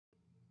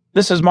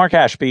This is Mark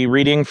Ashby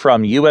reading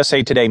from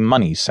USA Today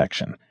Money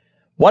section.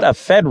 What a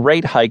Fed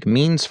Rate Hike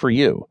Means for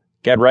You.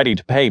 Get Ready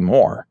to Pay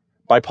More,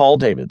 by Paul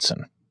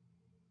Davidson.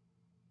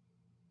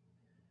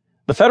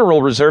 The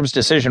Federal Reserve's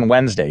decision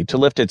Wednesday to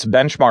lift its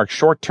benchmark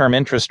short-term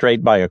interest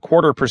rate by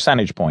 0.25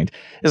 percentage point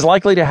is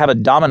likely to have a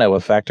domino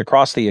effect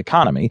across the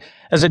economy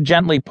as it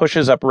gently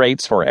pushes up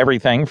rates for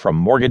everything from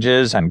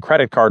mortgages and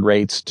credit card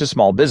rates to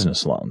small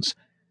business loans.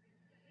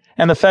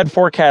 And the Fed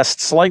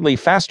forecasts slightly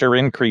faster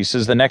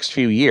increases the next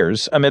few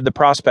years amid the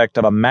prospect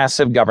of a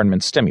massive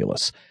government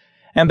stimulus.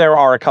 And there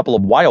are a couple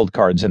of wild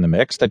cards in the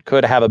mix that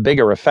could have a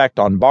bigger effect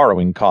on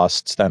borrowing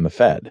costs than the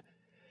Fed.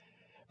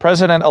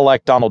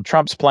 President-elect Donald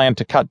Trump's plan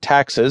to cut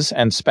taxes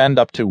and spend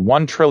up to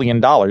 $1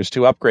 trillion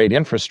to upgrade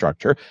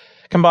infrastructure,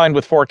 combined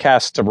with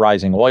forecasts of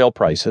rising oil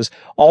prices,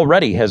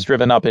 already has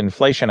driven up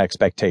inflation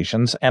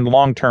expectations and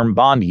long-term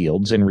bond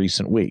yields in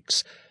recent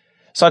weeks.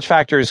 Such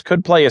factors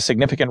could play a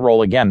significant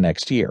role again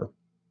next year.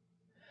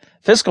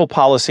 Fiscal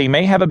policy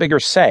may have a bigger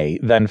say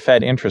than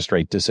Fed interest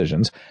rate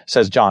decisions,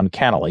 says John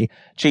Cannelly,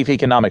 chief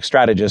economic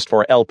strategist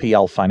for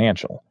LPL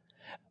Financial.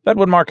 That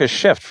would mark a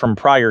shift from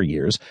prior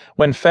years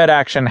when Fed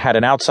action had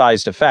an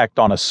outsized effect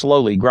on a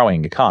slowly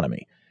growing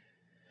economy.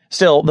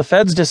 Still, the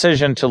Fed's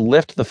decision to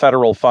lift the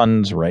federal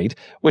funds rate,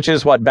 which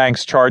is what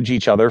banks charge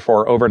each other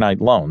for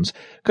overnight loans,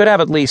 could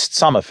have at least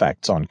some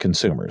effects on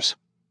consumers.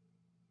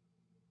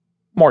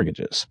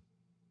 Mortgages.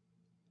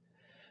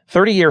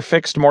 30-year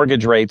fixed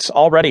mortgage rates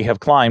already have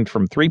climbed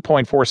from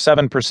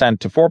 3.47%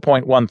 to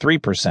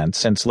 4.13%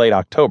 since late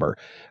October,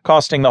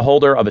 costing the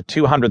holder of a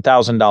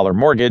 $200,000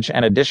 mortgage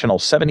an additional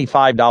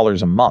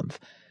 $75 a month.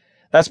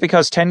 That's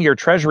because 10-year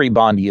Treasury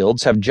bond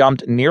yields have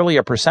jumped nearly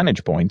a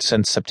percentage point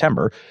since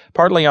September,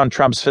 partly on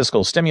Trump's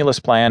fiscal stimulus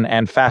plan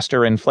and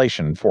faster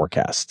inflation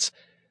forecasts.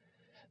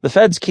 The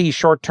Fed's key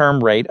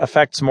short-term rate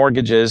affects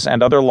mortgages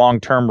and other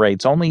long-term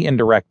rates only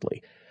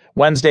indirectly.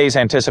 Wednesday's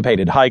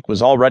anticipated hike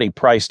was already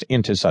priced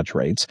into such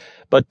rates,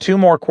 but 2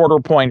 more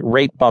quarter-point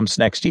rate bumps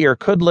next year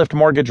could lift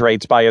mortgage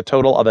rates by a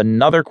total of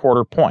another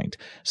quarter point,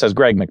 says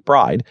Greg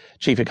McBride,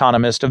 chief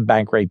economist of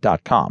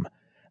Bankrate.com.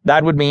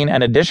 That would mean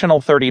an additional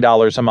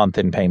 $30 a month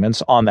in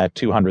payments on that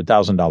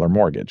 $200,000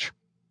 mortgage.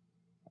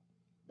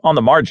 On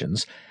the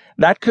margins,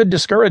 that could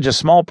discourage a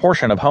small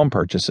portion of home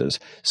purchases,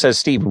 says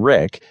Steve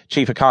Rick,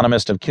 chief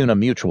economist of CUNA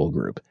Mutual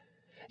Group.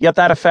 Yet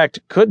that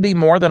effect could be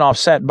more than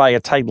offset by a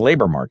tight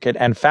labor market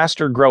and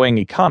faster-growing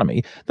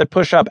economy that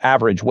push up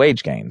average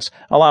wage gains,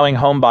 allowing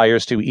home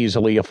buyers to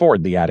easily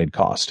afford the added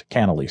cost,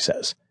 Cannelly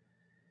says.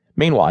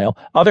 Meanwhile,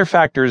 other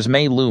factors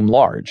may loom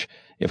large.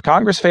 If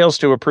Congress fails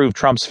to approve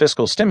Trump's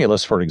fiscal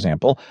stimulus, for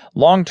example,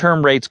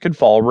 long-term rates could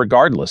fall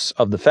regardless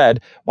of the Fed,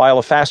 while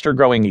a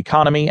faster-growing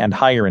economy and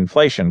higher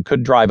inflation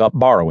could drive up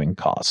borrowing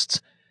costs.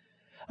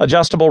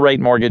 Adjustable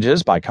rate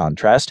mortgages, by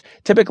contrast,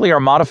 typically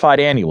are modified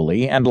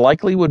annually and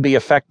likely would be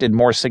affected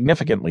more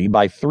significantly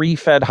by 3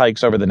 Fed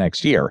hikes over the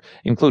next year,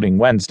 including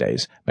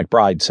Wednesday's,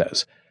 McBride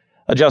says.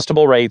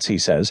 Adjustable rates, he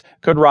says,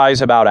 could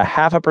rise about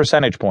 0.5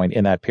 percentage point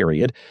in that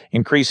period,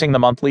 increasing the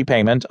monthly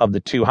payment of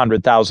the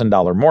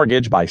 $200,000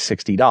 mortgage by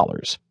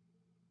 $60.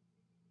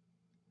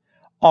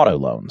 Auto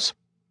loans.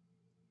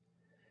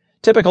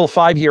 Typical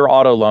 5-year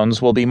auto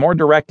loans will be more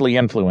directly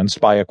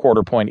influenced by a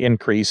quarter-point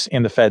increase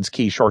in the Fed's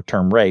key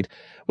short-term rate,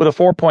 with a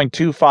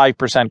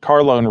 4.25%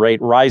 car loan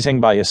rate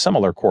rising by a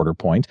similar quarter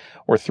point,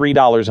 or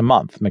 $3 a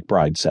month,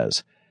 McBride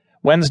says.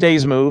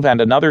 Wednesday's move and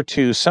another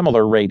 2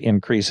 similar rate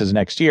increases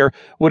next year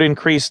would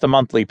increase the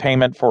monthly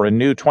payment for a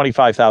new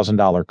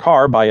 $25,000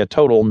 car by a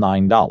total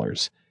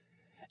 $9.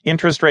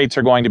 Interest rates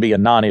are going to be a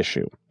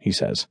non-issue, he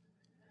says.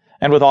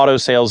 And with auto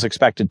sales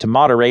expected to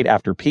moderate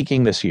after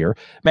peaking this year,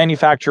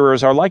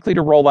 manufacturers are likely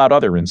to roll out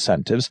other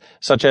incentives,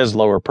 such as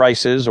lower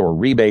prices or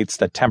rebates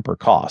that temper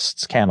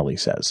costs, Cannelly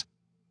says.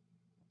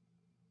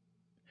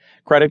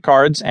 Credit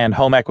cards and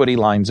home equity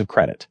lines of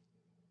credit.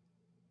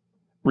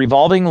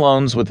 Revolving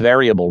loans with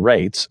variable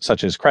rates,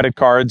 such as credit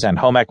cards and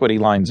home equity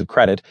lines of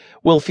credit,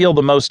 will feel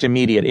the most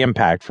immediate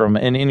impact from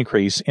an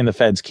increase in the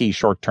Fed's key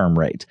short-term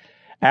rate.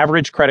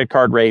 Average credit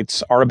card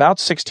rates are about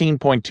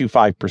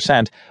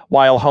 16.25%,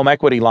 while home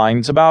equity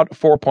lines about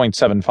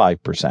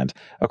 4.75%,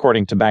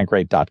 according to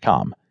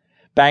Bankrate.com.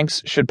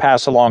 Banks should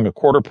pass along a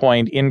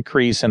quarter-point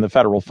increase in the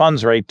federal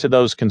funds rate to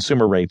those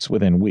consumer rates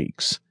within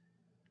weeks.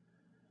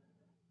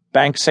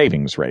 Bank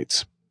savings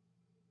rates.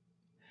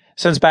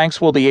 Since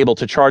banks will be able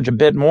to charge a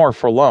bit more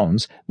for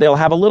loans, they'll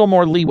have a little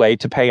more leeway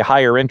to pay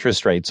higher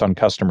interest rates on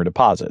customer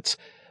deposits.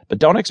 But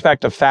don't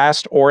expect a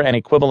fast or an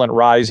equivalent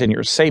rise in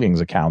your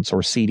savings accounts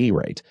or CD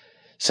rate.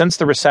 Since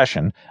the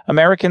recession,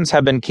 Americans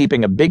have been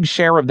keeping a big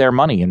share of their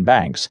money in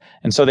banks,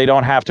 and so they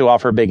don't have to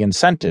offer big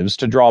incentives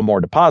to draw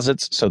more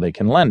deposits so they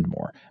can lend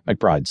more,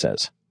 McBride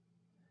says.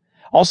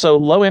 Also,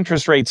 low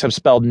interest rates have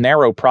spelled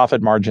narrow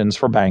profit margins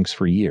for banks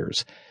for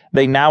years.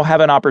 They now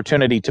have an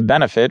opportunity to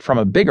benefit from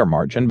a bigger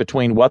margin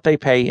between what they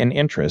pay in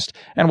interest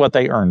and what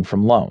they earn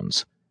from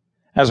loans.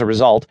 As a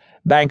result,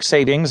 bank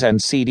savings and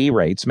CD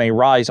rates may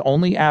rise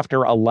only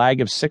after a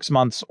lag of 6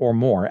 months or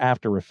more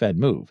after a Fed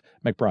move,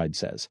 McBride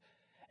says,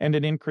 and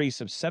an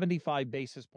increase of 75 basis points.